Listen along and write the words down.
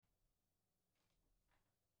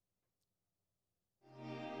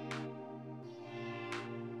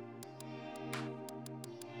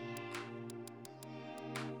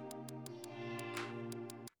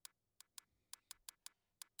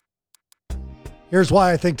Here's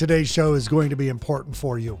why I think today's show is going to be important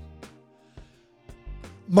for you.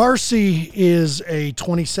 Marcy is a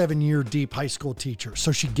 27-year deep high school teacher,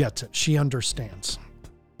 so she gets it. She understands.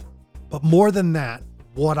 But more than that,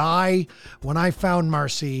 when I found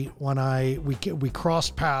Marcy, we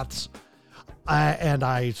crossed paths, and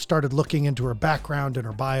I started looking into her background and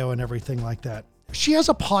her bio and everything like that. She has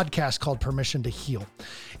a podcast called Permission to Heal.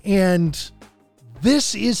 And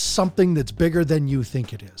this is something that's bigger than you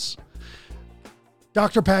think it is.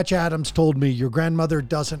 Dr. Patch Adams told me your grandmother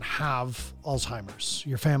doesn't have Alzheimer's.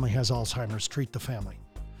 Your family has Alzheimer's. Treat the family.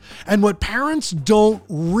 And what parents don't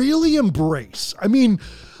really embrace, I mean,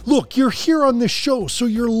 look, you're here on this show, so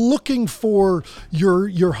you're looking for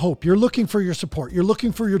your hope. You're looking for your support. You're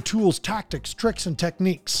looking for your tools, tactics, tricks, and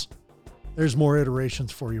techniques. There's more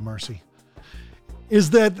iterations for you, Marcy.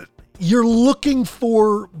 Is that you're looking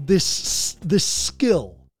for this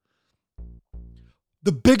skill.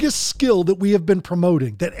 The biggest skill that we have been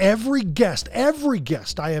promoting, that every guest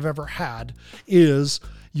I have ever had, is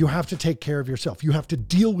you have to take care of yourself. You have to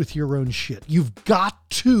deal with your own shit. You've got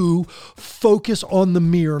to focus on the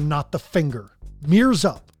mirror, not the finger. Mirrors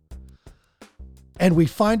up. And we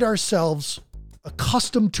find ourselves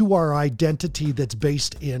accustomed to our identity that's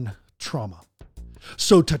based in trauma.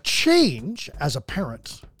 So to change as a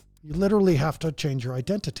parent, you literally have to change your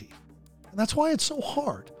identity. And that's why it's so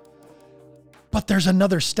hard. But there's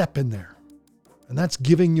another step in there, and that's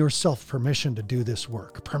giving yourself permission to do this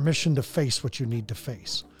work, permission to face what you need to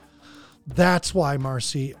face. That's why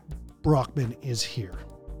Marcy Brockman is here.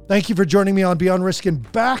 Thank you for joining me on Beyond Risk and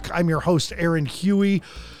Back. I'm your host, Aaron Huey.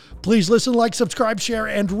 Please listen, like, subscribe, share,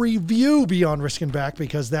 and review Beyond Risk and Back,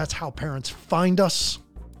 because that's how parents find us.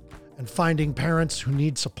 And finding parents who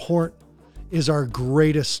need support is our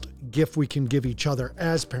greatest gift we can give each other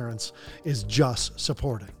as parents, is just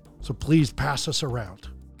supporting. So please pass us around.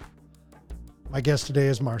 My guest today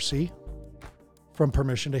is Marcy from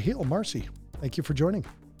Permission to Heal. Marcy, thank you for joining.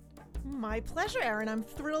 My pleasure, Aaron. I'm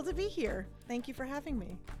thrilled to be here. Thank you for having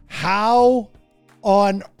me. How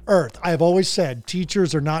on earth? I've always said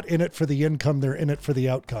teachers are not in it for the income, they're in it for the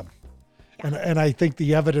outcome. Yeah. And I think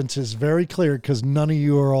the evidence is very clear, because none of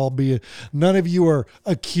you are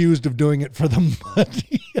accused of doing it for the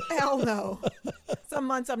money. Hell no. Some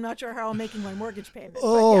months I'm not sure how I'm making my mortgage payment.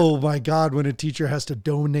 Oh my God, when a teacher has to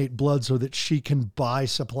donate blood so that she can buy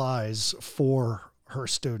supplies for her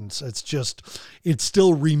students, it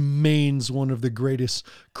still remains one of the greatest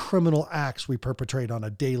criminal acts we perpetrate on a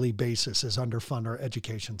daily basis, is underfund our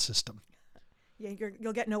education system. Yeah,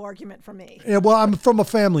 you'll get no argument from me. Yeah, well, I'm from a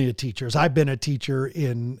family of teachers. I've been a teacher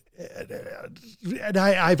and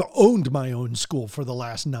I've owned my own school for the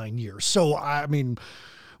last 9 years. So, I mean,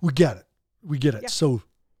 we get it. Yeah. So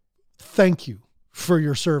thank you for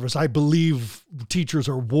your service. I believe teachers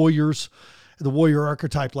are warriors. The warrior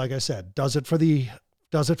archetype, like I said, does it for the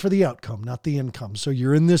outcome, not the income. So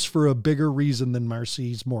you're in this for a bigger reason than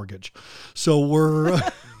Marcy's mortgage. So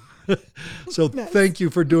so nice. Thank you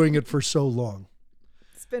for doing it for so long.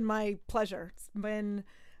 It's been my pleasure. It's been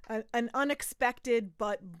an unexpected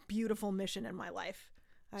but beautiful mission in my life.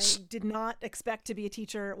 I did not expect to be a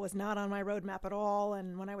teacher. It was not on my roadmap at all.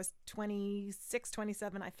 And when I was 26,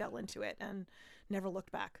 27, I fell into it and never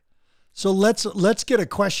looked back. So let's get a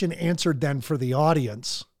question answered then for the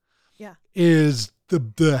audience. Yeah. Is the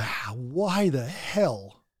why the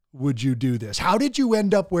hell would you do this? How did you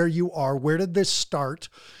end up where you are? Where did this start?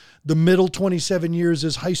 The middle 27 years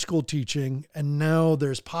is high school teaching, and now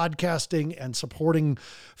there's podcasting and supporting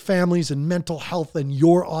families and mental health and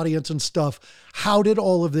your audience and stuff. How did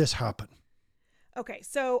all of this happen? Okay,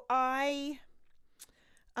 so I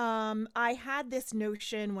had this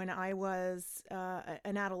notion when I was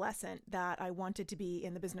an adolescent that I wanted to be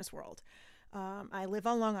in the business world. I live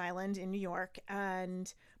on Long Island in New York,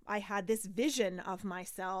 and I had this vision of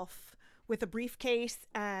myself with a briefcase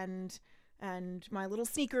and my little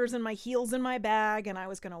sneakers and my heels in my bag, and I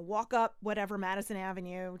was going to walk up whatever Madison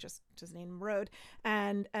Avenue, just name road,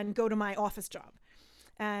 and go to my office job.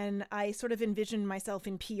 And I sort of envisioned myself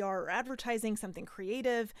in PR or advertising, something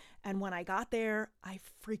creative. And when I got there, I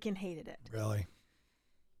freaking hated it. Really?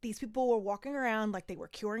 These people were walking around like they were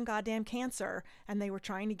curing goddamn cancer, and they were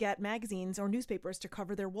trying to get magazines or newspapers to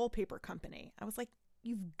cover their wallpaper company. I was like,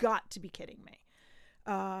 you've got to be kidding me.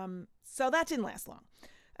 So that didn't last long.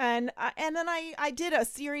 And then I did a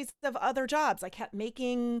series of other jobs. I kept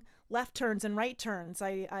making left turns and right turns.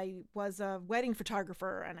 I was a wedding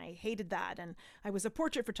photographer, and I hated that. And I was a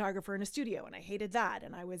portrait photographer in a studio, and I hated that.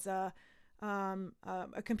 And I was a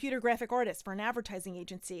computer graphic artist for an advertising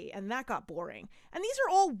agency, and that got boring. And these are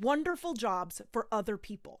all wonderful jobs for other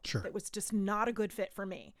people. Sure. It was just not a good fit for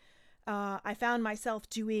me. I found myself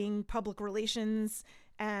doing public relations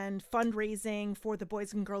and fundraising for the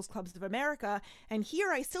Boys and Girls Clubs of America. And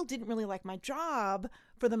here I still didn't really like my job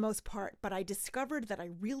for the most part, but I discovered that I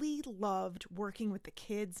really loved working with the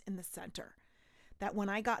kids in the center. That when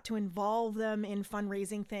I got to involve them in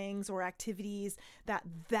fundraising things or activities,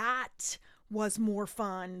 that was more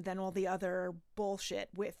fun than all the other bullshit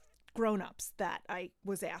with grown-ups that I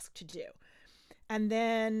was asked to do. And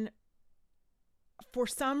then for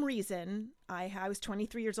some reason, I was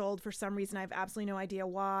 23 years old. For some reason, I have absolutely no idea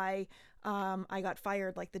why, I got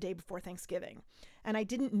fired like the day before Thanksgiving. And I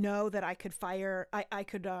didn't know that I could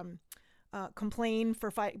complain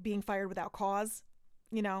for being fired without cause.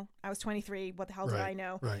 You know, I was 23. What the hell did I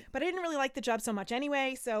know? Right. But I didn't really like the job so much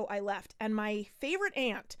anyway, so I left. And my favorite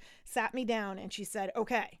aunt sat me down and she said,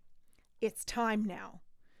 okay, it's time now.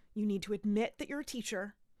 You need to admit that you're a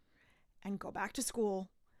teacher and go back to school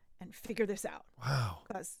and figure this out. Wow.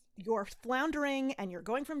 Because you're floundering and you're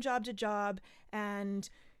going from job to job. And,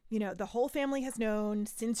 you know, the whole family has known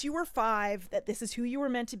since you were 5 that this is who you were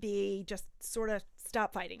meant to be. Just sort of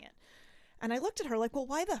stop fighting it. And I looked at her like, well,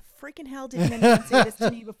 why the freaking hell didn't anyone say this to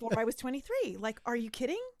me before I was 23? Like, are you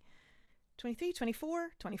kidding? 23, 24,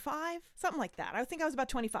 25, something like that. I think I was about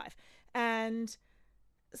 25. And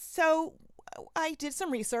so I did some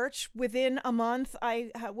research. Within a month, I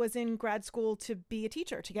was in grad school to be a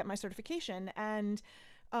teacher, to get my certification. And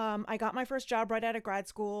I got my first job right out of grad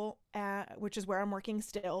school, which is where I'm working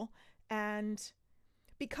still. And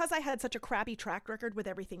because I had such a crappy track record with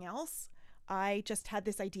everything else, I just had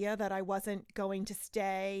this idea that I wasn't going to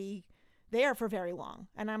stay there for very long.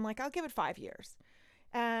 And I'm like, I'll give it 5 years.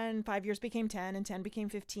 And 5 years became 10 and 10 became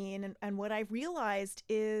 15. And what I realized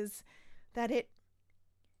is that it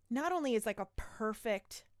not only is like a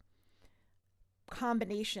perfect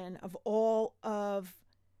combination of all of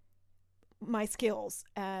my skills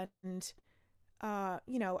and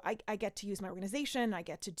you know, I get to use my organization, I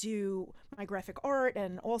get to do my graphic art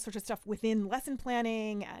and all sorts of stuff within lesson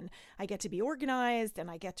planning, and I get to be organized, and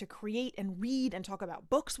I get to create and read and talk about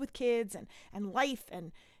books with kids and life,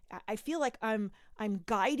 and I feel like I'm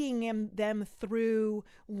guiding them through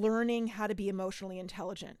learning how to be emotionally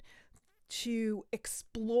intelligent, to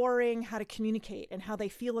exploring how to communicate and how they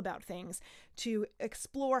feel about things, to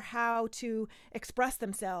explore how to express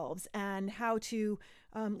themselves and how to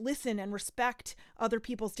listen and respect other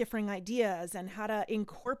people's differing ideas, and how to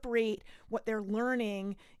incorporate what they're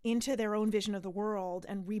learning into their own vision of the world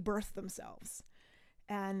and rebirth themselves.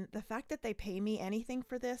 And the fact that they pay me anything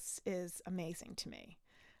for this is amazing to me.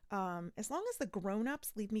 As long as the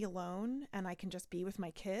grown-ups leave me alone and I can just be with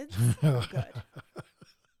my kids, I'm good.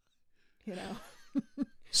 You know,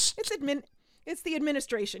 it's the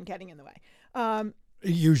administration getting in the way.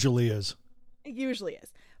 It usually is. It usually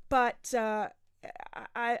is. But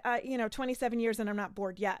I, you know, 27 years and I'm not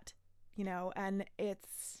bored yet, you know, and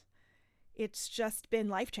it's just been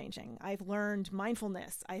life-changing. I've learned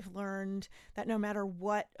mindfulness. I've learned that no matter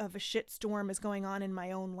what of a shitstorm is going on in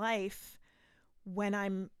my own life, when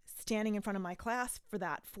I'm standing in front of my class for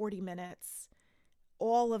that 40 minutes,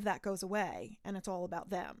 all of that goes away and it's all about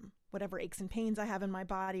them. Whatever aches and pains I have in my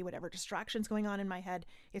body, whatever distractions going on in my head,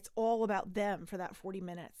 it's all about them for that 40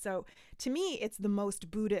 minutes. So to me, it's the most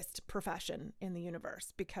Buddhist profession in the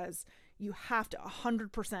universe, because you have to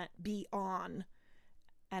 100% be on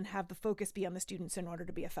and have the focus be on the students in order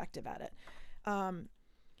to be effective at it.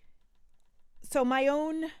 So my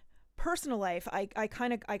own personal life, I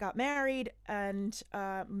got married and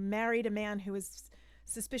married a man who was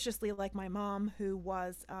suspiciously like my mom, who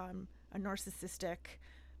was a narcissistic,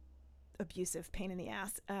 abusive pain in the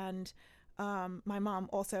ass. And my mom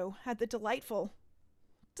also had the delightful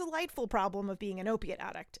problem of being an opiate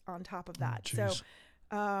addict on top of that.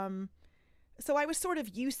 So I was sort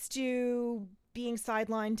of used to being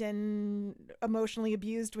sidelined and emotionally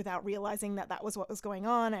abused without realizing that that was what was going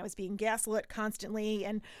on. I was being gaslit constantly,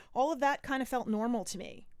 and all of that kind of felt normal to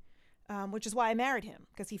me, which is why I married him,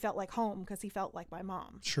 because he felt like home, because he felt like my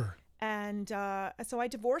mom. Sure. And so I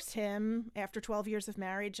divorced him after 12 years of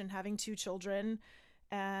marriage and having 2 children.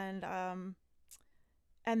 And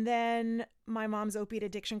then my mom's opiate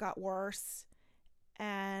addiction got worse.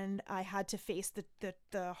 And I had to face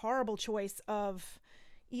the horrible choice of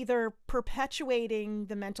either perpetuating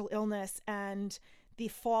the mental illness and the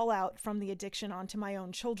fallout from the addiction onto my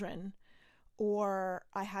own children, or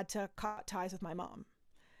I had to cut ties with my mom.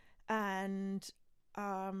 And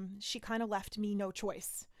she kind of left me no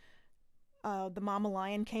choice. The mama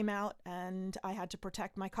lion came out and I had to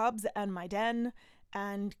protect my cubs and my den,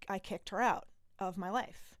 and I kicked her out of my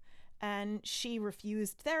life. And she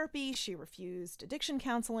refused therapy. She refused addiction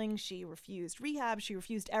counseling. She refused rehab. She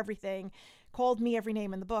refused everything, called me every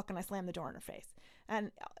name in the book, and I slammed the door in her face.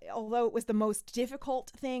 And although it was the most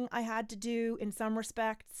difficult thing I had to do in some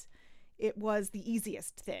respects, it was the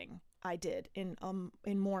easiest thing I did in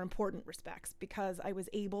more important respects, because I was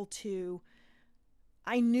able to,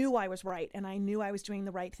 I knew I was right, and I knew I was doing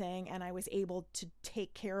the right thing, and I was able to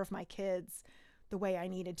take care of my kids the way I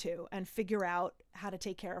needed to and figure out how to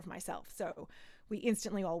take care of myself. So we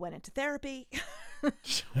instantly all went into therapy or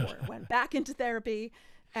went back into therapy,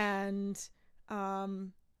 and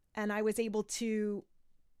I was able to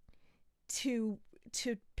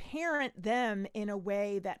parent them in a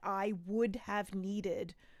way that I would have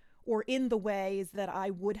needed, or in the ways that I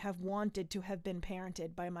would have wanted to have been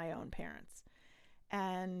parented by my own parents.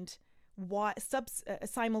 And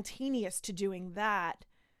simultaneous to doing that,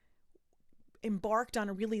 embarked on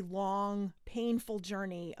a really long, painful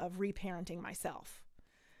journey of reparenting myself.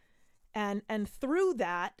 And through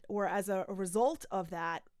that, or as a result of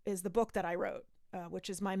that, is the book that I wrote,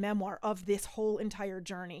 which is my memoir of this whole entire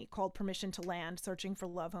journey, called Permission to Land: Searching for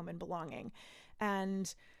Love, Home, and Belonging.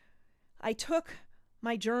 And I took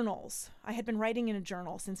my journals. I had been writing in a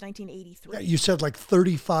journal since 1983. Yeah, you said like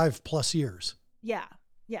 35 plus years. Yeah.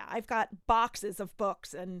 I've got boxes of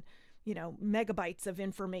books and, megabytes of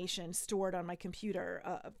information stored on my computer,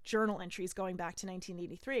 journal entries going back to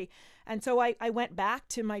 1983. And so I went back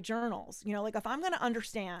to my journals, like, if I'm going to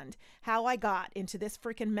understand how I got into this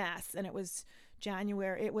freaking mess, and it was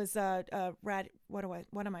January, it was,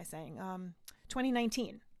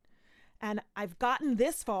 2019. And I've gotten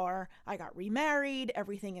this far. I got remarried. It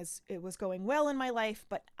was going well in my life,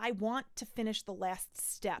 but I want to finish the last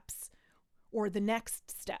steps, or the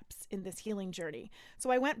next steps in this healing journey.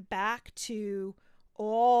 So I went back to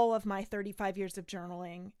all of my 35 years of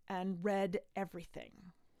journaling and read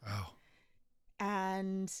everything. Wow.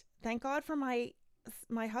 And thank God for my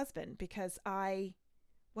husband, because I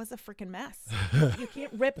was a freaking mess. You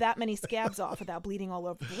can't rip that many scabs off without bleeding all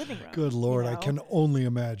over the living room. Good Lord, I can only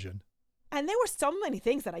imagine. And there were so many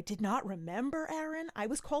things that I did not remember, Aaron. I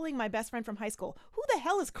was calling my best friend from high school, who the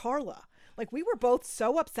hell is Carla? Like, we were both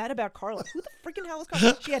so upset about Carla. Who the freaking hell is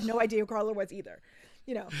Carla? She had no idea who Carla was either.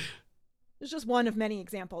 It's just one of many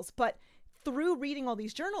examples. But through reading all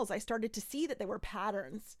these journals, I started to see that there were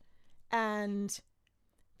patterns, and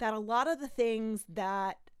that a lot of the things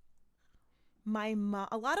that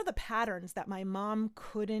a lot of the patterns that my mom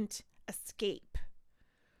couldn't escape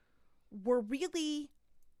were really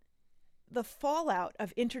the fallout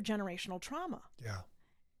of intergenerational trauma. Yeah.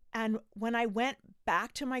 And when I went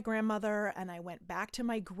back to my grandmother and I went back to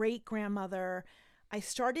my great-grandmother, I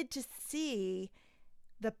started to see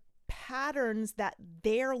the patterns that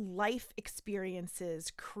their life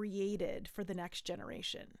experiences created for the next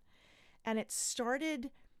generation. And I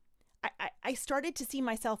started to see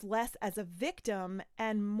myself less as a victim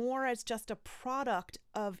and more as just a product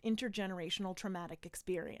of intergenerational traumatic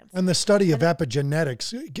experience. And the study of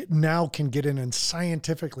epigenetics now can get in and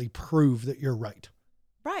scientifically prove that you're right.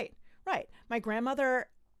 Right. My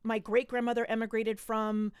great-grandmother emigrated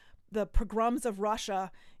from the pogroms of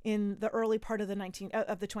Russia in the early part of the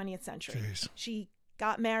 20th century. Jeez. She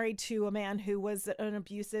got married to a man who was an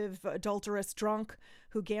abusive, adulterous drunk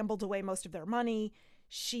who gambled away most of their money.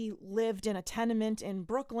 She lived in a tenement in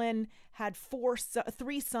Brooklyn, had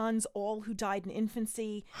three sons, all who died in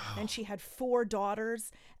infancy, and she had 4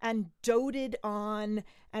 daughters, and doted on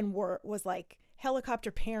and was like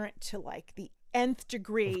helicopter parent to like the nth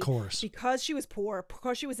degree. Of course. Because she was poor,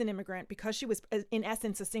 because she was an immigrant, because she was in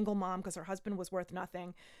essence a single mom because her husband was worth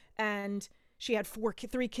nothing, and she had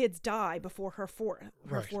 3 kids die before her 4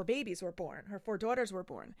 babies were born. Her 4 daughters were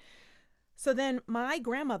born. So then my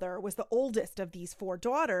grandmother was the oldest of these 4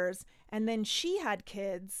 daughters, and then she had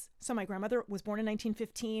kids. So my grandmother was born in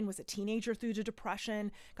 1915, was a teenager through the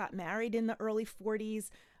Depression, got married in the early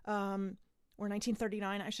 40s, or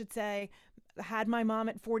 1939, I should say, had my mom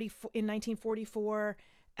in 1944,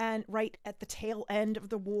 and right at the tail end of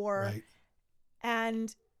the war. Right.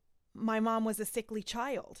 And my mom was a sickly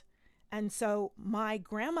child. And so my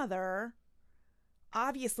grandmother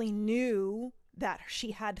obviously knew that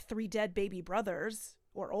she had 3 dead baby brothers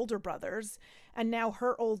or older brothers, and now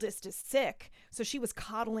her oldest is sick. So she was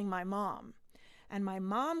coddling my mom. And my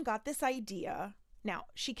mom got this idea. Now,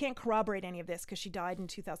 she can't corroborate any of this because she died in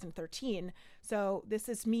 2013. So this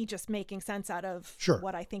is me just making sense out of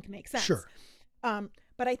what I think makes sense. Sure.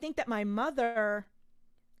 But I think that my mother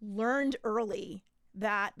learned early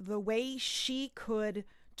that the way she could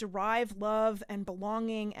derive love and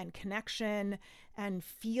belonging and connection and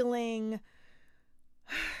feeling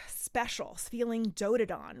special, feeling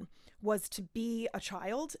doted on, was to be a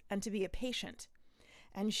child and to be a patient.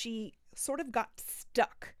 And she sort of got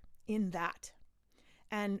stuck in that.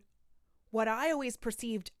 And what I always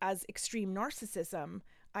perceived as extreme narcissism,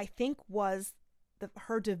 I think was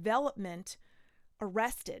her development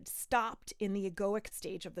stopped in the egoic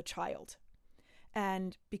stage of the child.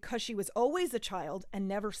 And because she was always a child and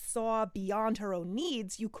never saw beyond her own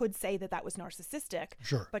needs, you could say that that was narcissistic.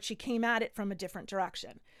 Sure. But she came at it from a different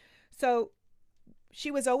direction. So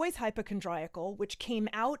she was always hypochondriacal, which came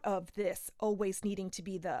out of this always needing to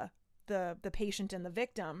be the patient and the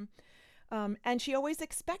victim. And she always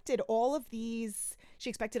expected all of these. She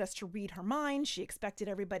expected us to read her mind. She expected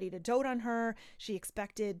everybody to dote on her. She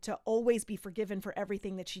expected to always be forgiven for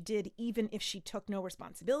everything that she did, even if she took no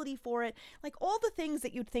responsibility for it. Like all the things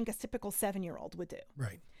that you'd think a typical 7-year-old would do.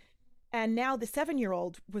 Right. And now the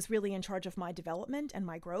 7-year-old was really in charge of my development and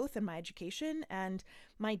my growth and my education. And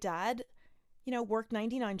my dad, worked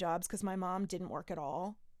 99 jobs because my mom didn't work at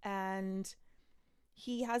all. And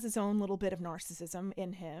he has his own little bit of narcissism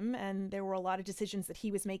in him. And there were a lot of decisions that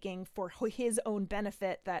he was making for his own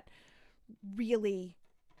benefit that really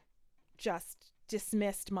just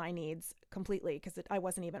dismissed my needs completely because I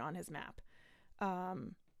wasn't even on his map.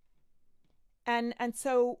 And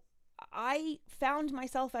so I found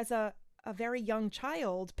myself as a very young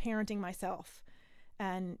child parenting myself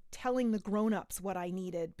and telling the grown-ups what I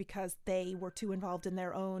needed because they were too involved in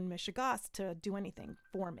their own mishigas to do anything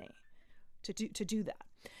for me, to do that.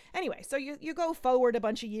 Anyway, so you go forward a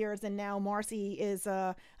bunch of years, and now Marcy is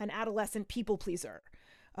an adolescent people pleaser.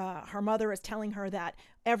 Her mother is telling her that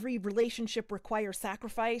every relationship requires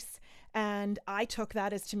sacrifice, and I took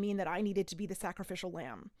that as to mean that I needed to be the sacrificial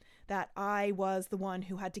lamb, that I was the one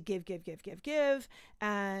who had to give,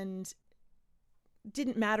 and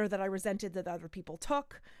didn't matter that I resented that other people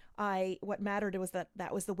took. What mattered was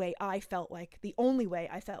that was the way I felt like, the only way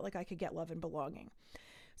I felt like I could get love and belonging.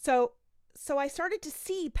 So I started to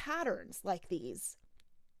see patterns like these,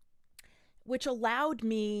 which allowed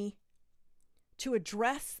me to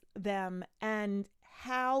address them and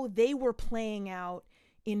how they were playing out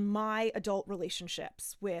in my adult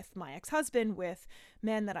relationships with my ex-husband, with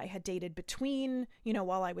men that I had dated between,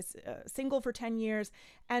 while I was single for 10 years,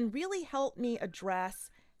 and really helped me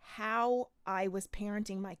address how I was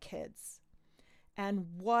parenting my kids and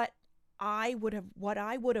what I would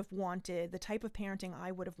have wanted, the type of parenting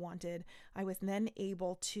I would have wanted. I was then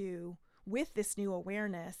able to, with this new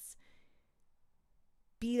awareness,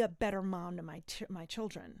 be a better mom to my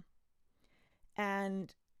children.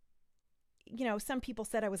 And some people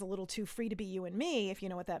said I was a little too free to be you and me, if you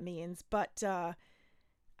know what that means, but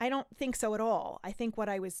I don't think so at all. I think what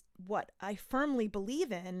I firmly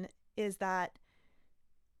believe in is that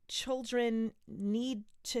children need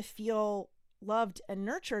to feel loved and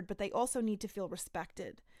nurtured, but they also need to feel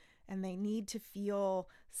respected, and they need to feel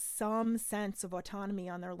some sense of autonomy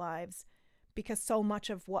on their lives, because so much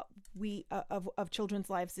of what of children's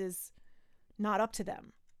lives is not up to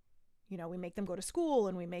them. We make them go to school,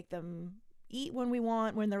 and we make them eat when we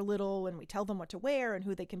want, when they're little, and we tell them what to wear and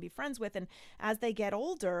who they can be friends with. And as they get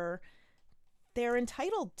older, they're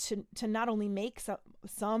entitled to not only make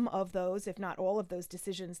some of those, if not all of those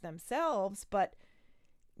decisions themselves, but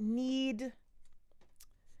they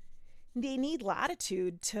need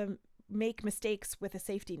latitude to make mistakes with a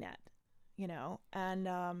safety net,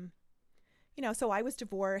 and, so I was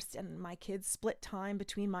divorced, and my kids split time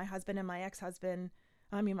between my husband and my ex-husband.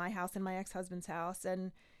 My house and my ex-husband's house.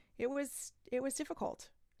 And it was difficult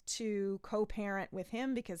to co-parent with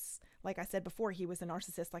him because, like I said before, he was a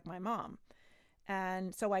narcissist like my mom.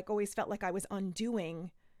 And so I always felt like I was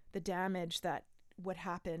undoing the damage that would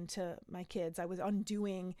happen to my kids. I was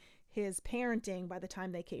undoing his parenting by the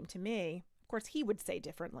time they came to me. Of course, he would say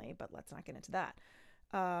differently, but let's not get into that.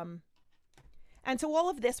 And so all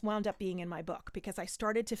of this wound up being in my book because I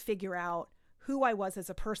started to figure out who I was as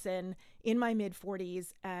a person in my mid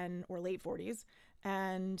 40s or late 40s,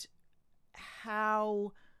 and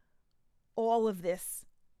how all of this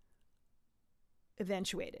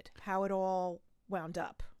eventuated, how it all wound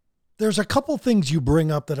up. There's a couple things you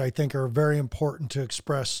bring up that I think are very important to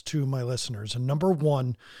express to my listeners. And number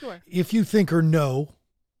one, Sure. If you think or know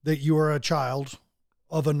that you are a child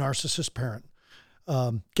of a narcissist parent,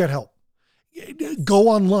 get help. Go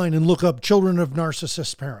online and look up children of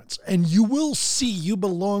narcissist parents, and you will see you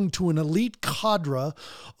belong to an elite cadre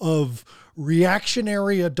of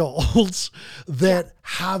reactionary adults that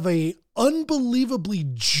have a unbelievably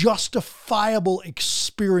justifiable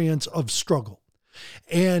experience of struggle.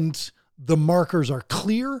 And the markers are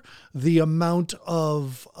clear. The amount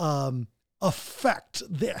of effect,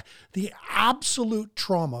 the absolute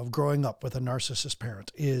trauma of growing up with a narcissist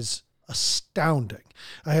parent is astounding.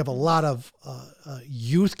 I have a lot of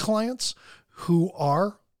youth clients who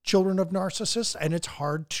are children of narcissists, and it's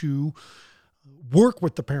hard to work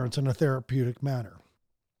with the parents in a therapeutic manner.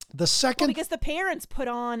 The second, because the parents put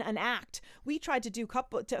on an act. We tried to do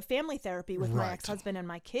family therapy with my Right. ex-husband and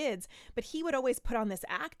my kids, but he would always put on this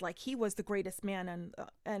act like he was the greatest man,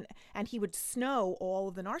 and he would snow all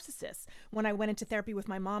of the narcissists. When I went into therapy with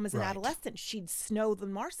my mom as an Right. adolescent, she'd snow the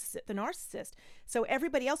narcissist. So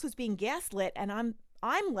everybody else was being gaslit, and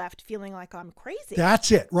I'm left feeling like I'm crazy.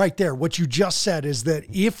 That's it right there. What you just said is that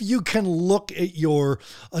if you can look at your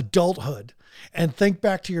adulthood and think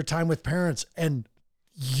back to your time with parents, and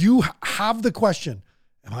you have the question,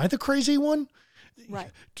 am I the crazy one?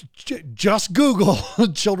 Right. Just Google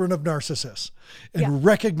children of narcissists and Yeah.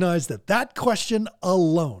 recognize that question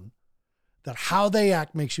alone, that how they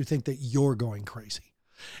act makes you think that you're going crazy.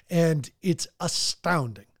 And it's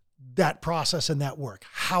astounding, that process and that work.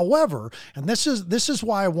 However, and this is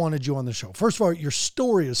why I wanted you on the show. First of all, your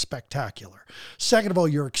story is spectacular. Second of all,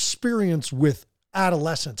 your experience with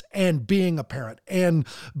adolescence and being a parent and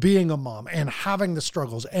being a mom and having the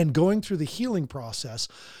struggles and going through the healing process.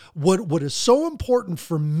 What is so important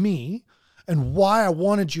for me and why I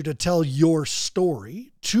wanted you to tell your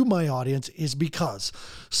story to my audience is because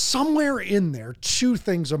somewhere in there, two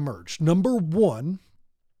things emerged. Number one,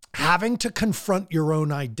 having to confront your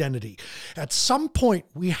own identity. At some point,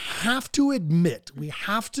 we have to admit, we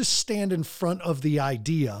have to stand in front of the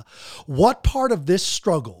idea, what part of this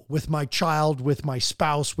struggle with my child, with my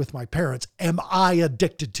spouse, with my parents, am I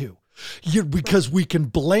addicted to? Because we can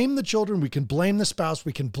blame the children, we can blame the spouse,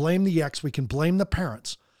 we can blame the ex, we can blame the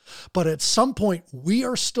parents. But at some point, we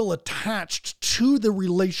are still attached to the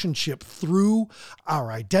relationship through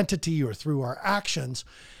our identity or through our actions.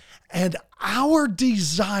 And our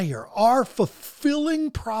desire, our fulfilling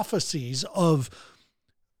prophecies of,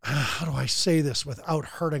 how do I say this without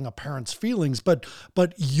hurting a parent's feelings, but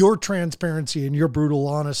your transparency and your brutal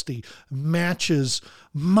honesty matches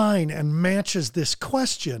mine and matches this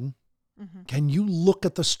question. Mm-hmm. Can you look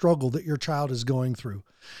at the struggle that your child is going through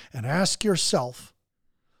and ask yourself,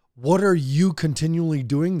 what are you continually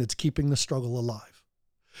doing that's keeping the struggle alive?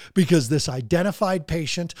 Because this identified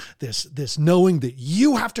patient, this knowing that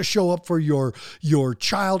you have to show up for your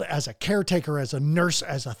child as a caretaker, as a nurse,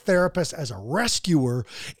 as a therapist, as a rescuer,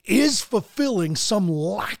 is fulfilling some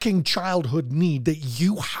lacking childhood need that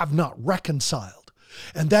you have not reconciled.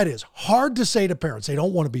 And that is hard to say to parents. They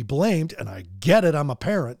don't want to be blamed, and I get it, I'm a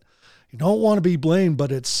parent. You don't want to be blamed,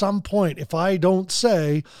 but at some point, if I don't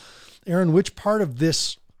say, Aaron, which part of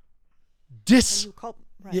this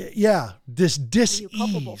Right. Yeah, this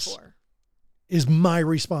dis-ease is my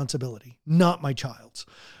responsibility, not my child's.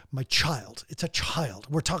 My child, it's a child.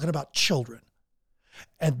 We're talking about children.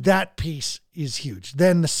 And that piece is huge.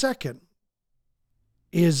 Then the second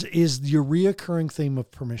is your reoccurring theme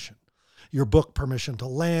of permission. Your book, Permission to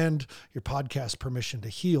Land, your podcast, Permission to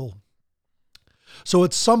Heal. So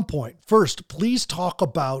at some point, first, please talk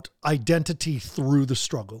about identity through the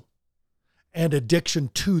struggle and addiction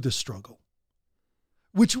to the struggle.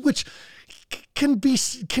 Which can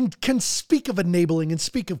speak of enabling and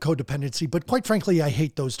speak of codependency, but quite frankly, I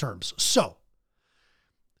hate those terms. So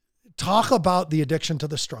talk about the addiction to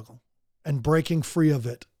the struggle and breaking free of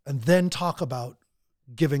it, and then talk about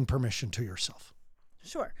giving permission to yourself.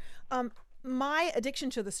 Sure. My addiction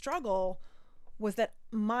to the struggle was that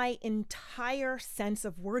my entire sense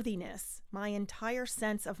of worthiness, my entire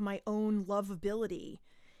sense of my own lovability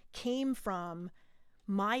came from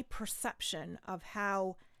my perception of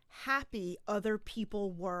how happy other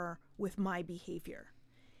people were with my behavior.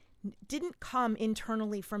 Didn't come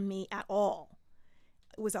internally from me at all.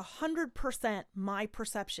 It was 100% my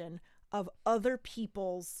perception of other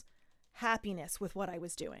people's happiness with what I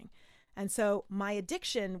was doing. And so my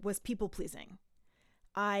addiction was people pleasing.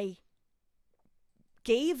 I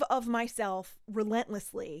gave of myself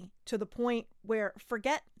relentlessly to the point where,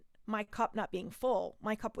 forget my cup not being full,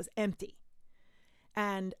 my cup was empty.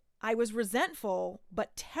 And I was resentful,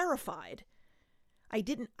 but terrified. I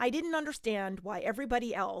didn't understand why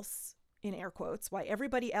everybody else, in air quotes, why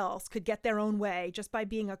everybody else could get their own way just by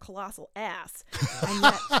being a colossal ass. And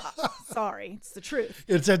yet, sorry, it's the truth.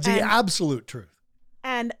 It's the absolute truth.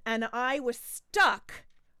 And I was stuck,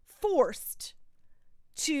 forced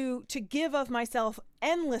to give of myself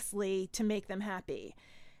endlessly to make them happy.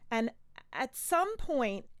 And at some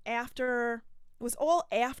point it was all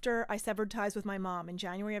after I severed ties with my mom in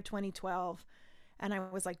January of 2012. And I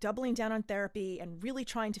was like doubling down on therapy and really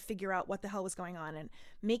trying to figure out what the hell was going on and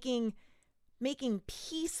making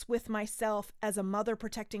peace with myself as a mother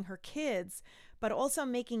protecting her kids. but also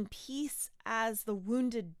making peace as the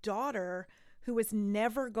wounded daughter who was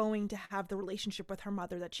never going to have the relationship with her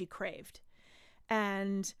mother that she craved.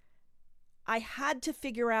 And I had to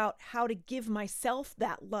figure out how to give myself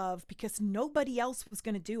that love because nobody else was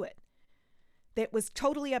going to do it. That was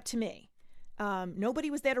totally up to me.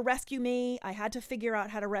 Nobody was there to rescue me. I had to figure out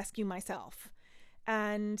how to rescue myself.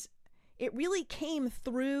 And it really came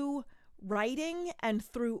through writing and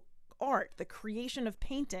through art. The creation of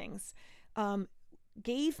paintings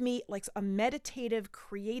gave me like a meditative,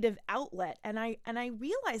 creative outlet. And I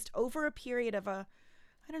realized over a period of a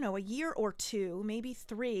year or two, maybe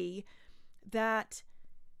 3, that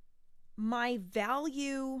my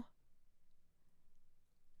value,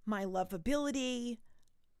 my lovability,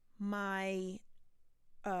 my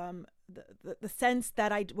the sense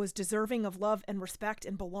that I was deserving of love and respect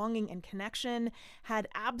and belonging and connection had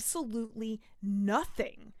absolutely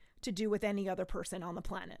nothing to do with any other person on the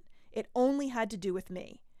planet. It only had to do with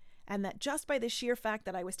me. And that just by the sheer fact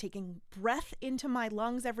that I was taking breath into my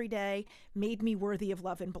lungs every day made me worthy of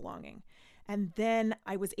love and belonging. And then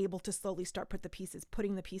I was able to slowly start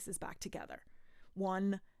putting the pieces back together,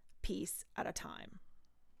 one piece at a time.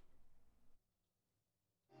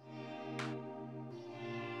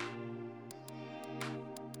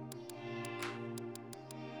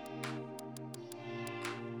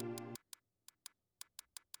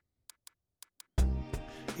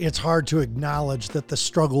 It's hard to acknowledge that the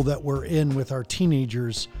struggle that we're in with our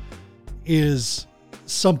teenagers is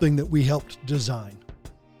something that we helped design.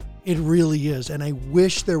 It really is. And I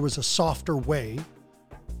wish there was a softer way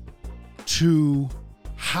to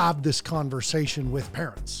have this conversation with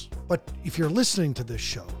parents. But if you're listening to this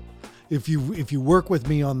show, if you work with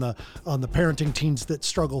me on the Parenting Teens That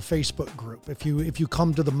Struggle Facebook group, if you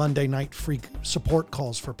come to the Monday night free support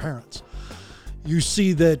calls for parents, you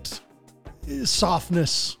see that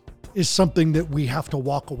softness is something that we have to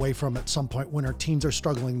walk away from at some point when our teens are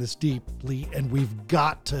struggling this deeply, and we've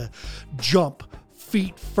got to jump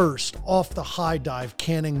feet first off the high dive,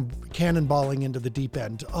 cannonballing into the deep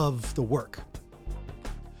end of the work.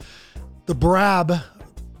 The BRAB,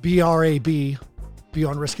 B-R-A-B,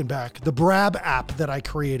 Beyond Risk and Back, the BRAB app that I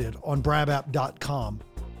created on brabapp.com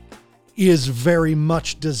is very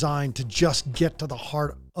much designed to just get to the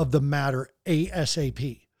heart of the matter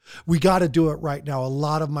ASAP. We got to do it right now. A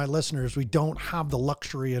lot of my listeners, we don't have the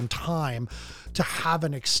luxury and time to have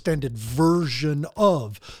an extended version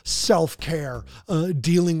of self-care,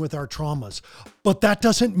 dealing with our traumas. But that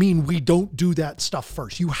doesn't mean we don't do that stuff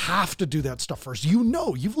first. You have to do that stuff first. You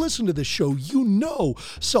know, you've listened to this show. You know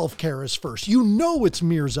self-care is first. You know it's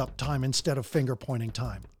mirrors up time instead of finger pointing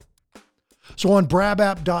time. So on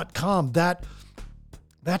brabapp.com, that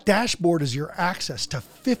dashboard is your access to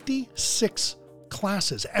 56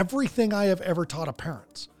 classes, everything I have ever taught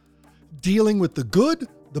parents, dealing with the good,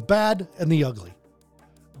 the bad, and the ugly.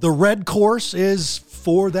 The red course is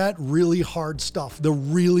for that really hard stuff, the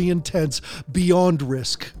really intense, beyond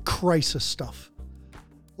risk, crisis stuff.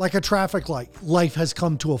 Like a traffic light, life has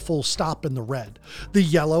come to a full stop in the red. The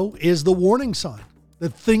yellow is the warning sign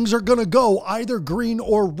that things are going to go either green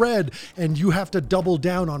or red, and you have to double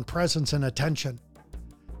down on presence and attention.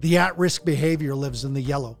 The at-risk behavior lives in the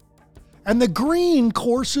yellow. And the green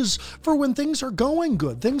course is for when things are going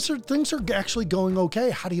good. Things are actually going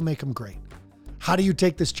okay. How do you make them great? How do you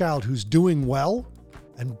take this child who's doing well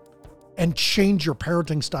and change your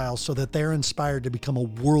parenting style so that they're inspired to become a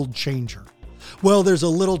world changer? Well, there's a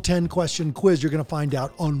little 10-question quiz you're going to find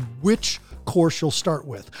out on which course you'll start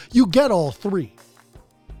with. You get all 3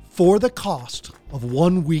 for the cost of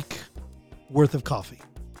 1 week worth of coffee.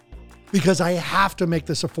 Because I have to make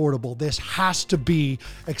this affordable. This has to be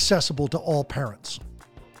accessible to all parents.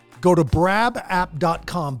 Go to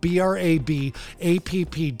brabapp.com, brabapp.com.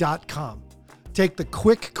 Take the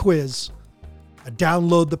quick quiz and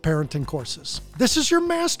download the parenting courses. This is your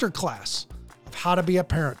masterclass of how to be a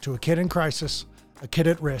parent to a kid in crisis, a kid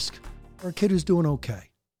at risk, or a kid who's doing okay.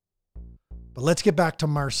 But let's get back to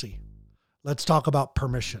Marcy. Let's talk about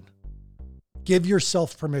permission. Give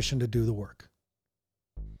yourself permission to do the work.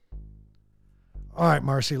 All right,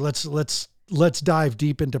 Marcy, let's dive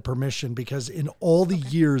deep into permission, because in all the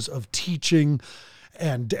years of teaching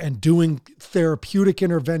and doing therapeutic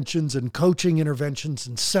interventions and coaching interventions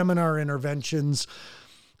and seminar interventions,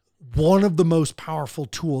 one of the most powerful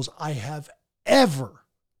tools I have ever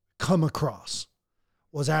come across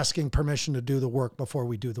was asking permission to do the work before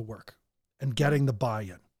we do the work and getting the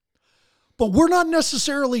buy-in. But we're not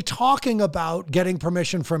necessarily talking about getting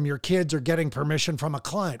permission from your kids or getting permission from a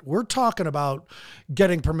client. We're talking about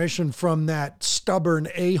getting permission from that stubborn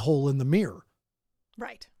a-hole in the mirror.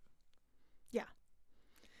 Right. Yeah.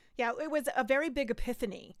 Yeah, it was a very big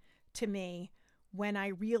epiphany to me when I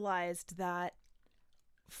realized that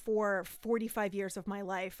for 45 years of my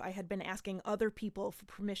life, I had been asking other people for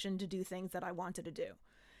permission to do things that I wanted to do.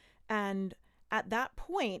 And at that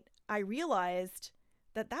point, I realized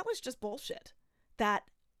that that was just bullshit, that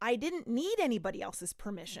I didn't need anybody else's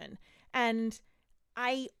permission. And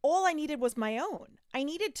all I needed was my own. I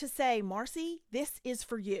needed to say, Marcy, this is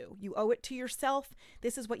for you. You owe it to yourself.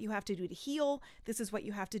 This is what you have to do to heal. This is what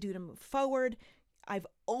you have to do to move forward. I've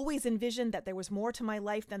always envisioned that there was more to my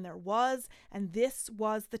life than there was, and this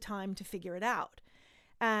was the time to figure it out.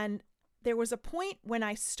 And there was a point when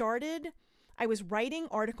I was writing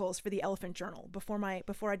articles for the Elephant Journal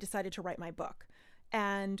before I decided to write my book.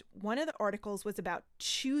 And one of the articles was about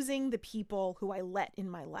choosing the people who I let in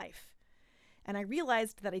my life. And I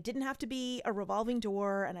realized that I didn't have to be a revolving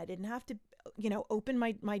door, and I didn't have to, open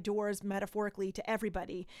my doors metaphorically to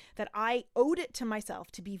everybody, that I owed it to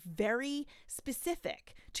myself to be very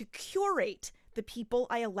specific, to curate the people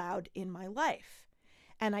I allowed in my life.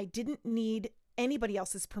 And I didn't need anybody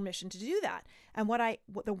else's permission to do that. And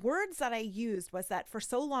the words that I used was that for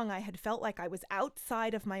so long I had felt like I was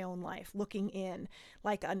outside of my own life, looking in,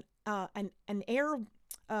 like an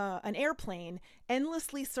airplane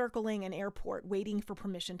endlessly circling an airport waiting for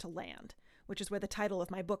permission to land, which is where the title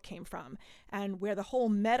of my book came from, and where the whole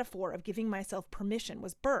metaphor of giving myself permission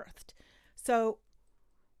was birthed. So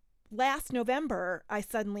last November, I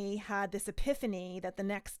suddenly had this epiphany that the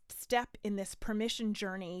next step in this permission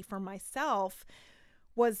journey for myself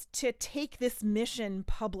was to take this mission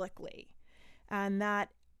publicly, and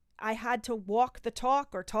that I had to walk the talk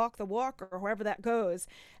or talk the walk, or however that goes.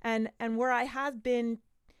 And where I have been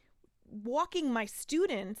walking my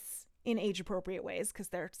students in age appropriate ways, because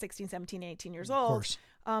they're 16, 17, 18 years old,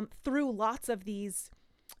 through lots of these,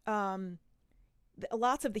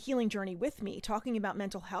 lots of the healing journey with me, talking about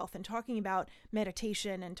mental health and talking about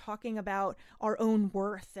meditation and talking about our own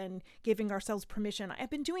worth and giving ourselves permission. I've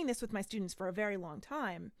been doing this with my students for a very long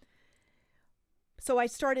time. So I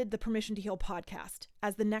started the Permission to Heal podcast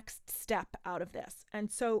as the next step out of this.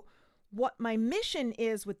 And so what my mission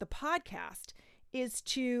is with the podcast is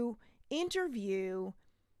to interview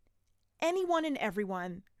anyone and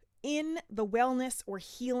everyone in the wellness or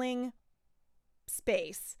healing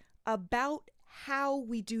space about how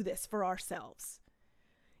we do this for ourselves.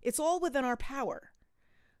 It's all within our power.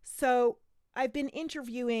 So I've been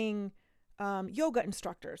interviewing yoga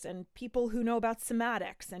instructors and people who know about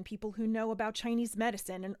somatics and people who know about Chinese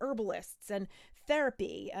medicine and herbalists and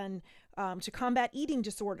therapy and to combat eating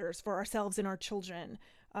disorders for ourselves and our children,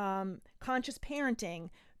 conscious parenting,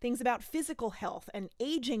 things about physical health and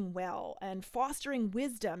aging well and fostering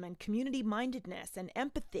wisdom and community mindedness and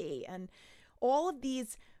empathy, and all of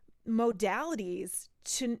these modalities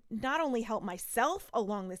to not only help myself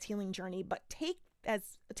along this healing journey, but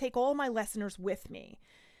take all my listeners with me.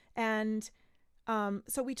 And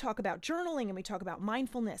so we talk about journaling, and we talk about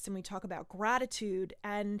mindfulness, and we talk about gratitude.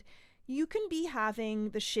 And you can be having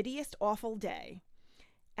the shittiest, awful day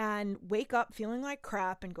and wake up feeling like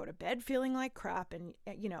crap and go to bed feeling like crap. And,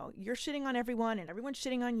 you're shitting on everyone and everyone's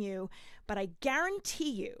shitting on you. But I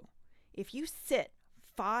guarantee you, if you sit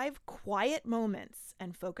 5 quiet moments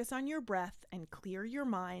and focus on your breath and clear your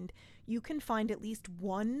mind, you can find at least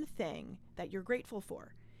one thing that you're grateful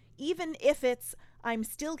for. Even if it's, I'm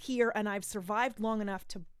still here and I've survived long enough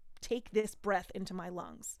to take this breath into my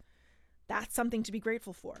lungs. That's something to be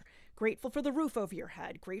grateful for. Grateful for the roof over your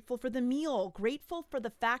head, grateful for the meal, grateful for the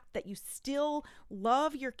fact that you still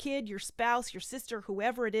love your kid, your spouse, your sister,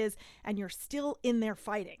 whoever it is, and you're still in there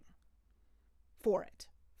fighting for it,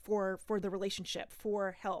 for the relationship,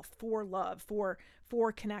 for health, for love, for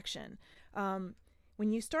connection.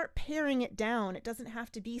 When you start paring it down, it doesn't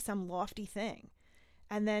have to be some lofty thing.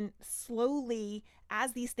 And then slowly,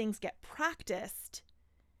 as these things get practiced,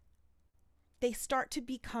 they start to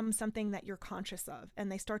become something that you're conscious of,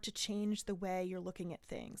 and they start to change the way you're looking at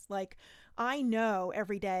things. Like, I know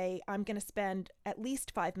every day I'm going to spend at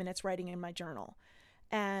least 5 minutes writing in my journal.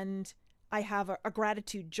 And I have a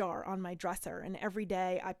gratitude jar on my dresser, and every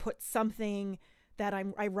day I put something that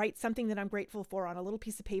I write something that I'm grateful for on a little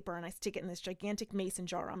piece of paper, and I stick it in this gigantic mason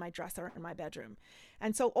jar on my dresser in my bedroom.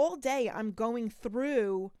 And so all day I'm going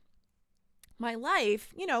through my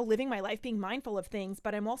life, living my life, being mindful of things,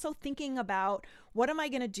 but I'm also thinking about, what am I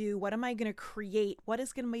going to do? What am I going to create? What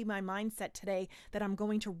is going to be my mindset today that I'm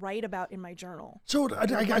going to write about in my journal? So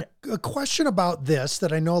I got a question about this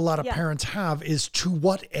that I know a lot of parents have is, to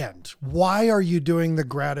what end? Why are you doing the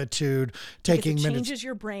gratitude, taking because it minutes? Changes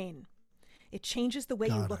your brain. It changes the way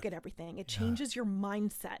you Got look it. at everything. It changes your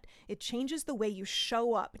mindset. It changes the way you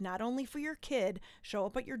show up, not only for your kid, show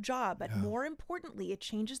up at your job, but more importantly, it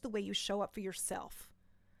changes the way you show up for yourself.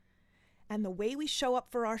 And the way we show up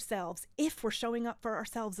for ourselves, if we're showing up for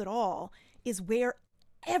ourselves at all, is where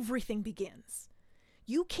everything begins.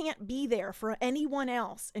 You can't be there for anyone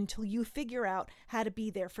else until you figure out how to be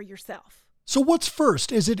there for yourself. So what's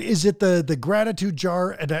first? Is it the gratitude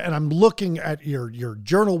jar? And I'm looking at your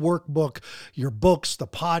journal workbook, your books, the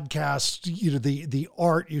podcast, the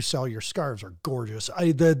art you sell. Your scarves are gorgeous.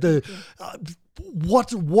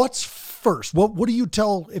 What's first? What do you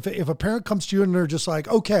tell if a parent comes to you and they're just like,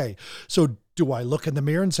 okay, so do I look in the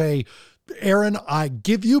mirror and say, Erin, I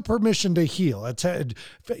give you permission to heal. It's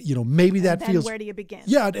maybe that then feels. Where do you begin?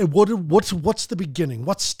 Yeah, and what's the beginning?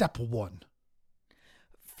 What's step one?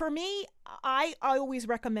 For me, I always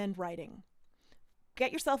recommend writing.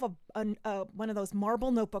 Get yourself a one of those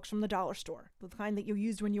marble notebooks from the dollar store, the kind that you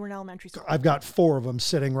used when you were in elementary school. I've got 4 of them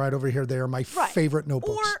sitting right over here. They are my favorite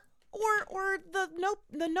notebooks. Or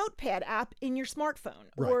the notepad app in your smartphone,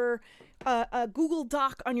 Right. or a Google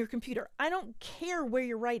Doc on your computer. I don't care where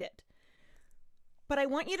you write it, but I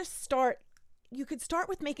want you to start. You could start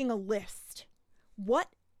with making a list. What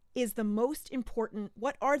are the most important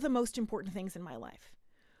things in my life?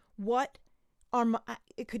 What are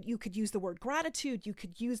you could use the word gratitude, you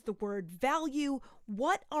could use the word value.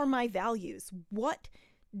 What are my values? What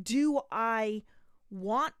do I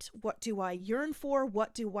want? What do I yearn for?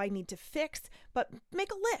 What do I need to fix? But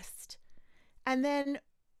make a list. And then,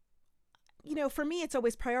 for me, it's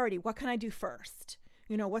always priority. What can I do first?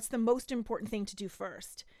 What's the most important thing to do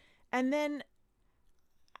first? And then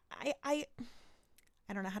I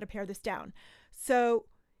don't know how to pare this down. So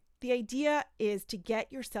the idea is to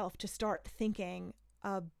get yourself to start thinking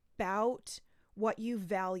about what you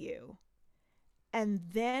value, and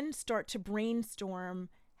then start to brainstorm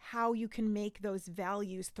how you can make those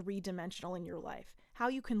values 3-dimensional in your life, how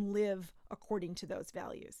you can live according to those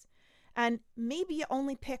values. And maybe you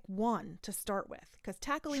only pick one to start with, because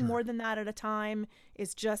tackling more than that at a time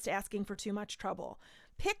is just asking for too much trouble.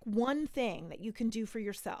 Pick one thing that you can do for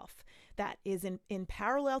yourself that is in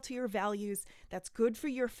parallel to your values, that's good for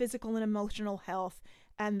your physical and emotional health,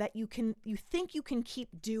 and that you think you can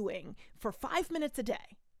keep doing for 5 minutes a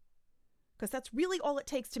day. Because that's really all it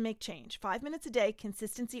takes to make change. 5 minutes a day,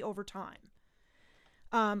 consistency over time.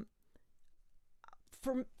 I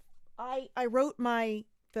wrote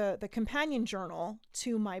the companion journal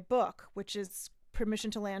to my book, which is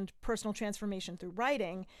Permission to Land Personal Transformation Through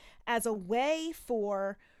Writing, as a way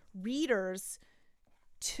for readers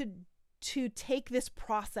to take this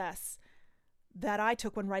process that I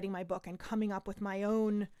took when writing my book and coming up with my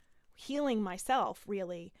own healing myself,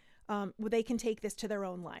 really, where they can take this to their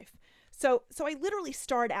own life. So I literally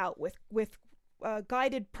start out with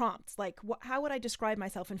guided prompts, like how would I describe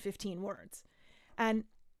myself in 15 words? And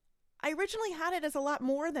I originally had it as a lot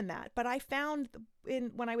more than that, but I found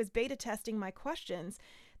when I was beta testing my questions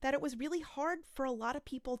that it was really hard for a lot of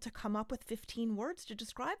people to come up with 15 words to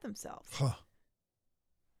describe themselves. Huh.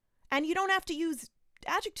 And you don't have to use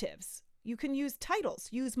adjectives. You can use titles,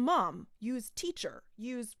 use mom, use teacher,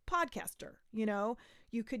 use podcaster,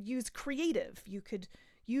 you could use creative, you could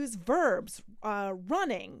use verbs,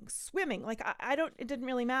 running, swimming, it didn't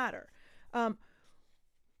really matter.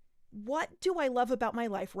 What do I love about my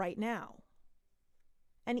life right now?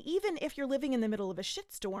 And even if you're living in the middle of a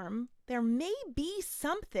shitstorm, there may be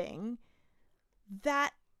something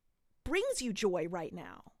that brings you joy right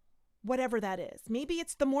now, whatever that is. Maybe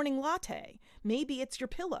it's the morning latte. Maybe it's your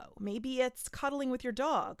pillow. Maybe it's cuddling with your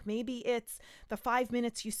dog. Maybe it's the 5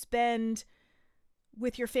 minutes you spend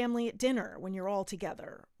with your family at dinner when you're all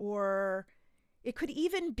together. Or it could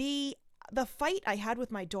even be the fight I had with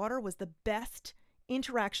my daughter was the best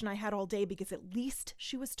interaction I had all day, because at least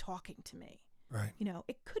she was talking to me. Right.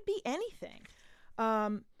 It could be anything.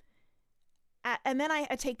 And then I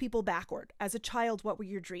take people backward. As a child, what were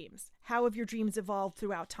your dreams? How have your dreams evolved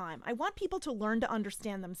throughout time? I want people to learn to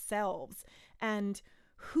understand themselves and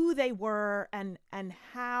who they were and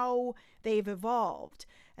how they've evolved.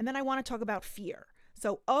 And then I want to talk about fear.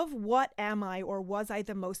 So of what am I, or was I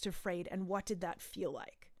the most afraid, and what did that feel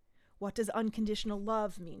like? What does unconditional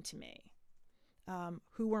love mean to me?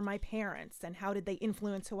 Who were my parents, and how did they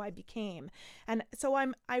influence who I became? And so I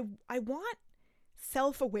want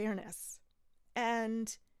self-awareness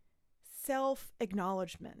and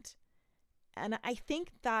self-acknowledgement. And I think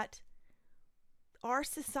that our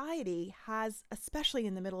society has, especially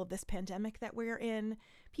in the middle of this pandemic that we're in,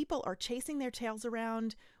 people are chasing their tails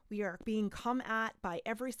around. We are being come at by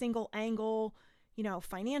every single angle.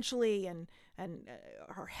 financially, and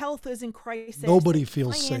her health is in crisis. Nobody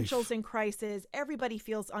feels financials safe. in crisis. Everybody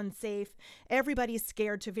feels unsafe. Everybody's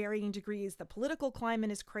scared to varying degrees. The political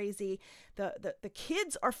climate is crazy. The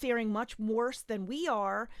kids are faring much worse than we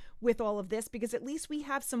are with all of this, because at least we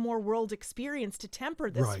have some more world experience to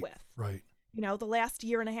temper this with. Right. The last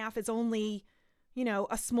year and a half is only,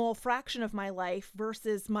 a small fraction of my life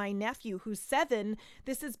versus my nephew who's 7.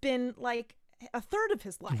 This has been like a third of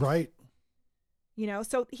his life. Right.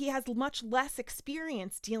 So he has much less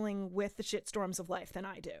experience dealing with the shitstorms of life than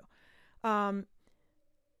I do.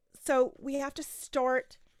 So we have to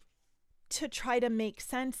start to try to make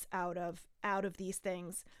sense out of these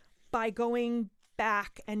things by going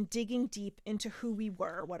back and digging deep into who we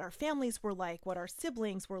were, what our families were like, what our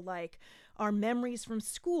siblings were like, our memories from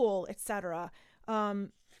school, etc.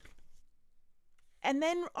 And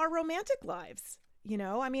then our romantic lives.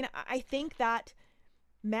 I think that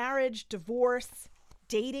marriage, divorce,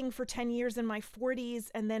 dating for 10 years in my 40s,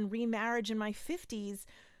 and then remarriage in my 50s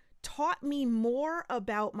taught me more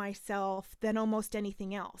about myself than almost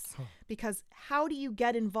anything else. Because how do you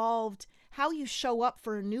get involved, how you show up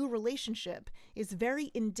for a new relationship is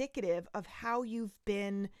very indicative of how you've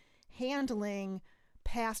been handling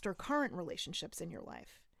past or current relationships in your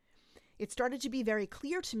life. It started to be very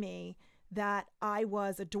clear to me that I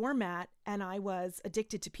was a doormat and I was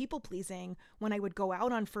addicted to people pleasing when I would go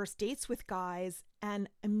out on first dates with guys and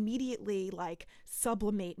immediately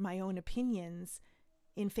sublimate my own opinions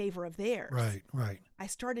in favor of theirs. Right. I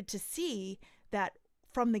started to see that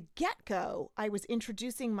from the get-go, I was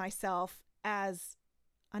introducing myself as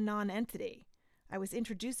a non-entity. I was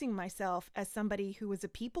introducing myself as somebody who was a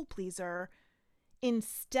people pleaser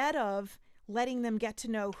instead of letting them get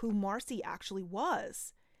to know who Marcy actually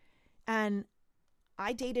was. And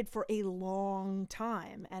I dated for a long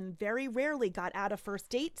time and very rarely got out of first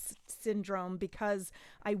dates syndrome because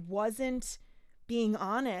I wasn't being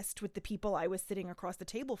honest with the people I was sitting across the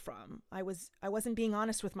table from. I wasn't being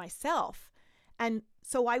honest with myself. And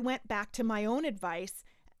so I went back to my own advice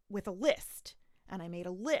with a list. And I made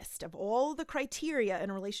a list of all the criteria in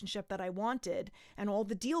a relationship that I wanted and all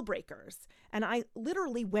the deal breakers. And I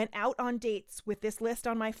literally went out on dates with this list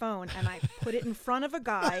on my phone and I put it in front of a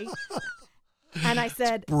guy and I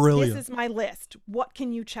said, this is my list. What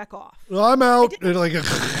can you check off? Well, I'm out. And like a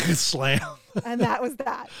slam. And that was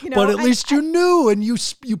that. But at least you knew and you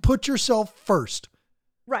put yourself first.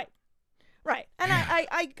 Right. And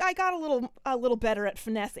I got a little better at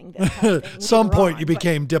finessing this kind of thing. At some point you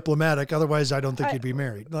became diplomatic. Otherwise, I don't think you'd be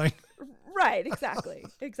married. Right.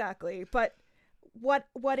 Exactly. But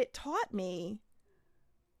what it taught me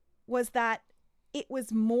was that it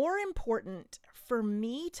was more important for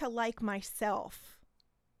me to like myself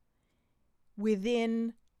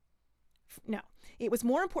it was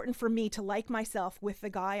more important for me to like myself with the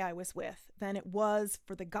guy I was with than it was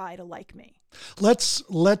for the guy to like me.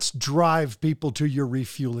 Let's drive people to your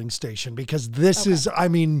refueling station, because this is,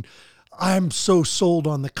 I'm so sold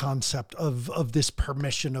on the concept of this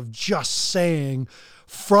permission of just saying,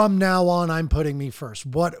 from now on, I'm putting me first,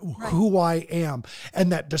 who I am.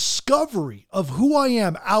 And that discovery of who I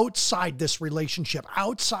am outside this relationship,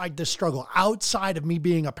 outside this struggle, outside of me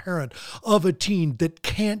being a parent of a teen that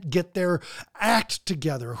can't get their act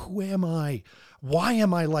together. Who am I? Why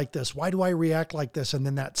am I like this? Why do I react like this? And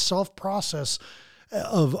then that self-process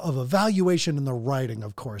of evaluation in the writing,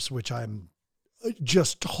 of course, which I'm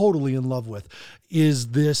just totally in love with, is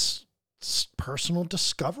this personal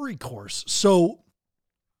discovery course.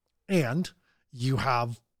 And you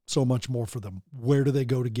have so much more for them. Where do they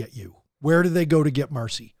go to get you? Where do they go to get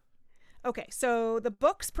Marcy? Okay, so the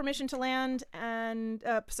books, Permission to Land and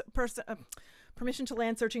Permission to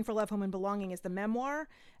Land, Searching for Love, Home, and Belonging is the memoir,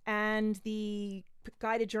 and the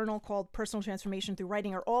guided journal called Personal Transformation Through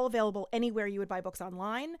Writing are all available anywhere you would buy books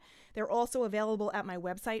online. They're also available at my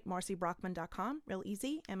website, marcybrockman.com. Real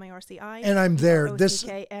easy, Marci. And I'm there.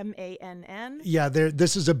 Mann. Yeah,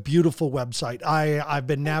 this is a beautiful website. I've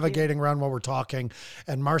been navigating around while we're talking,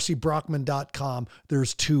 and marcybrockman.com.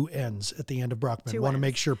 There's 2 N's at the end of Brockman. Want to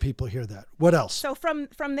make sure people hear that. What else? So from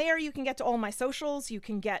there, you can get to all my socials. You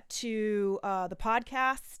can get to the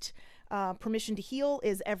podcast. Permission to Heal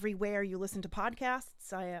is everywhere you listen to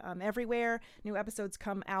podcasts. I'm everywhere. New episodes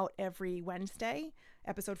come out every Wednesday.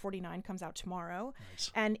 Episode 49 comes out tomorrow.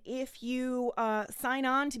 Nice. And if you sign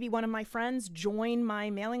on to be one of my friends, join my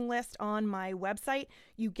mailing list on my website,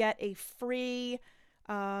 you get a free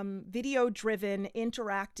video-driven,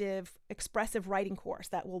 interactive, expressive writing course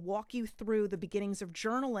that will walk you through the beginnings of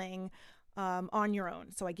journaling on your own.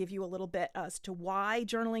 So I give you a little bit as to why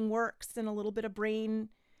journaling works and a little bit of brain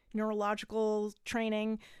neurological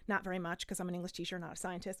training, not very much because I'm an English teacher, not a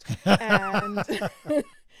scientist. And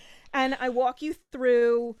and I walk you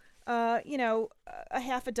through, a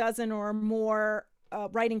half a dozen or more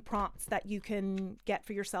writing prompts that you can get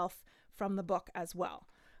for yourself from the book as well.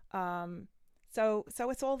 So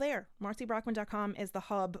it's all there. MarcyBrockman.com is the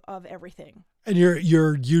hub of everything. And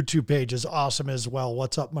your YouTube page is awesome as well.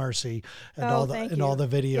 What's Up Marcy and all the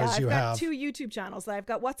videos you have. I've got 2 YouTube channels. I've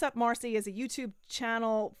got What's Up Marcy is a YouTube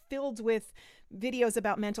channel filled with videos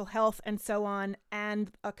about mental health and so on,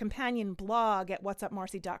 and a companion blog at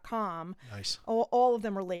whatsupmarcy.com. Nice. All of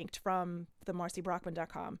them are linked from the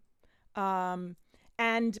MarcyBrockman.com.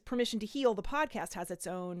 And Permission to Heal, the podcast, has its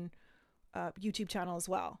own YouTube channel as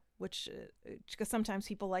well, which because sometimes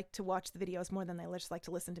people like to watch the videos more than they just like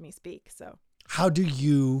to listen to me speak. So how would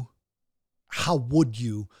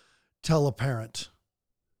you tell a parent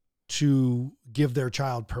to give their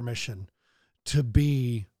child permission to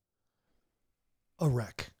be a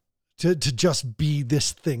wreck, to just be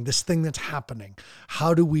this thing that's happening?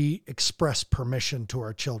 How do we express permission to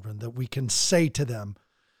our children that we can say to them,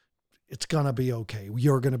 it's going to be okay.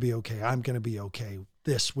 You're going to be okay. I'm going to be okay.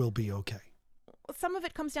 This will be okay. Some of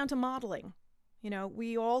it comes down to modeling.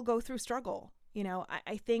 We all go through struggle.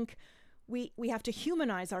 I think we have to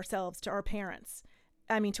humanize ourselves to our parents.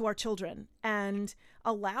 To our children, and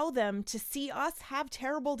allow them to see us have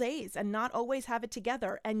terrible days and not always have it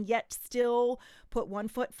together, and yet still put one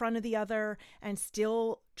foot in front of the other and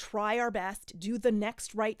still try our best, do the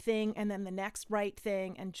next right thing and then the next right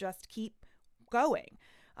thing, and just keep going.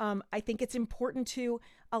 I think it's important to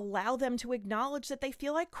allow them to acknowledge that they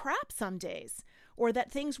feel like crap some days, or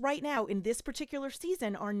that things right now in this particular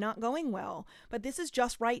season are not going well, but this is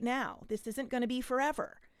just right now. This isn't going to be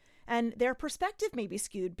forever. And their perspective may be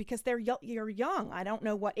skewed because you're young. I don't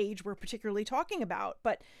know what age we're particularly talking about,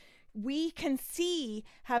 but we can see,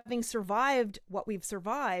 having survived what we've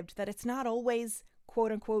survived, that it's not always,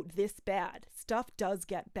 quote unquote, this bad. Stuff does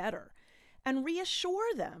get better. And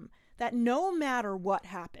reassure them that no matter what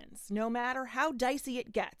happens, no matter how dicey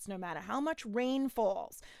it gets, no matter how much rain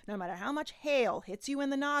falls, no matter how much hail hits you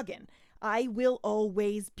in the noggin, I will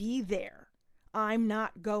always be there. I'm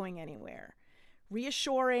not going anywhere.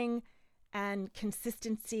 Reassuring and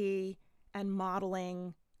consistency and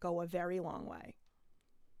modeling go a very long way.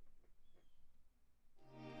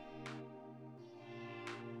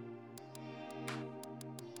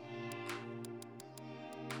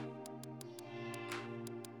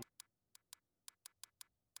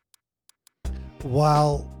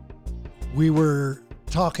 While we were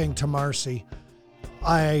talking to Marcy,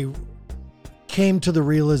 I came to the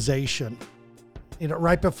realization,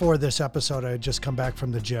 right before this episode, I had just come back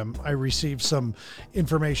from the gym. I received some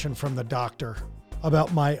information from the doctor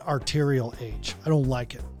about my arterial age. I don't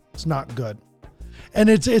like it. It's not good. And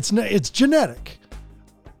it's genetic,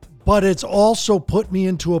 but it's also put me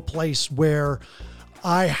into a place where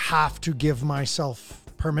I have to give myself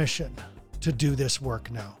permission to do this work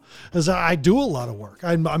now. As I do a lot of work.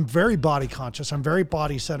 I'm very body conscious. I'm very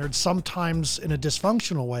body centered, sometimes in a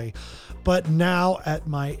dysfunctional way. But now at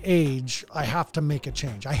my age, I have to make a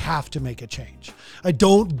change. I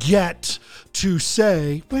don't get to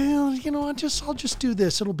say, well, I'll just do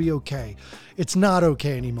this. It'll be okay. It's not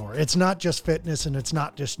okay anymore. It's not just fitness and it's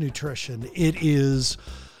not just nutrition. It is,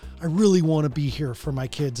 I really want to be here for my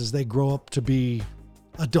kids as they grow up to be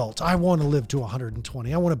adults. I want to live to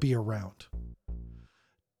 120. I want to be around.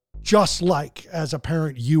 Just like as a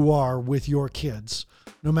parent you are with your kids,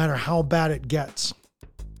 no matter how bad it gets,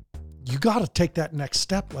 you got to take that next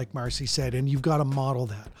step, like Marcy said, and you've got to model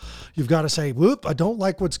that. You've got to say, whoop, I don't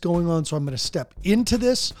like what's going on, so I'm going to step into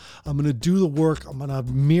this. I'm going to do the work. I'm going to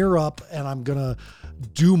mirror up, and I'm going to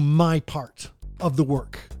do my part of the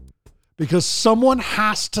work. Because someone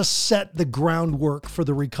has to set the groundwork for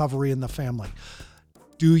the recovery in the family.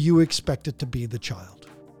 Do you expect it to be the child?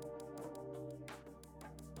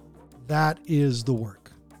 That is the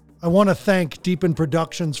work. I want to thank Deepen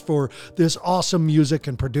Productions for this awesome music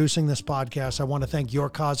and producing this podcast. I want to thank Your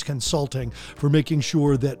Cause Consulting for making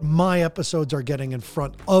sure that my episodes are getting in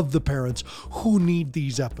front of the parents who need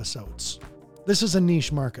these episodes. This is a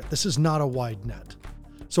niche market. This is not a wide net.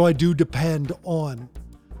 So I do depend on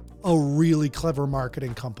a really clever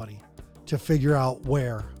marketing company to figure out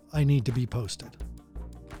where I need to be posted.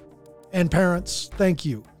 And parents, thank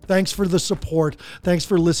you. Thanks for the support. Thanks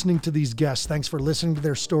for listening to these guests. Thanks for listening to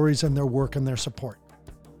their stories and their work and their support.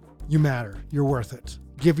 You matter. You're worth it.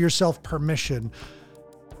 Give yourself permission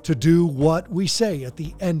to do what we say at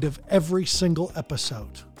the end of every single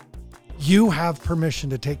episode. You have permission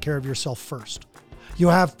to take care of yourself first. You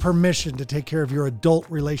have permission to take care of your adult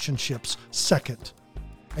relationships second.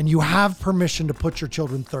 And you have permission to put your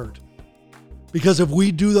children third. Because if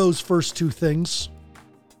we do those first two things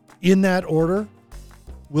in that order,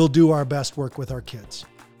 we'll do our best work with our kids.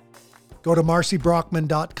 Go to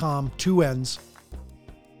marcybrockman.com, 2 N's,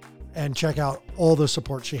 and check out all the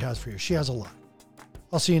support she has for you. She has a lot.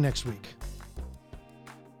 I'll see you next week.